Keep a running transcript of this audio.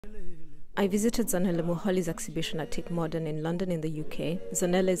I visited Zanele Muholi's exhibition at Tate Modern in London in the UK.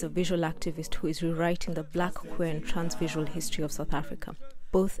 Zanele is a visual activist who is rewriting the black, queer and trans visual history of South Africa,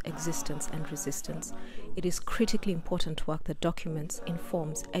 both existence and resistance. It is critically important work that documents,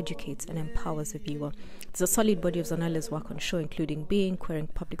 informs, educates and empowers the viewer. There's a solid body of Zanele's work on show, including being, queer in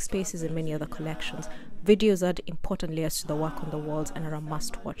public spaces and many other collections. Videos add important layers to the work on the walls and are a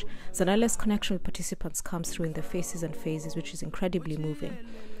must-watch. Zanele's connection with participants comes through in the faces and phases, which is incredibly moving.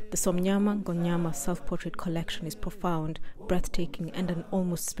 The Somnyama Ngonyama self-portrait collection is profound, breathtaking, and an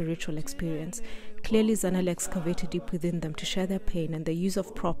almost spiritual experience. Clearly, Zanele excavated deep within them to share their pain, and the use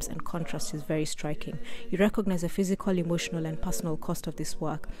of props and contrast is very striking. You recognize the physical, emotional, and personal cost of this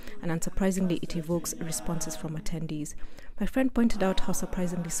work, and unsurprisingly, it evokes responses from attendees. My friend pointed out how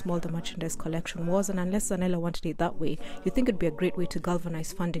surprisingly small the merchandise collection was, and unless Zanele wanted it that way, you'd think it'd be a great way to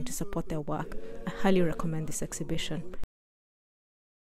galvanize funding to support their work. I highly recommend this exhibition.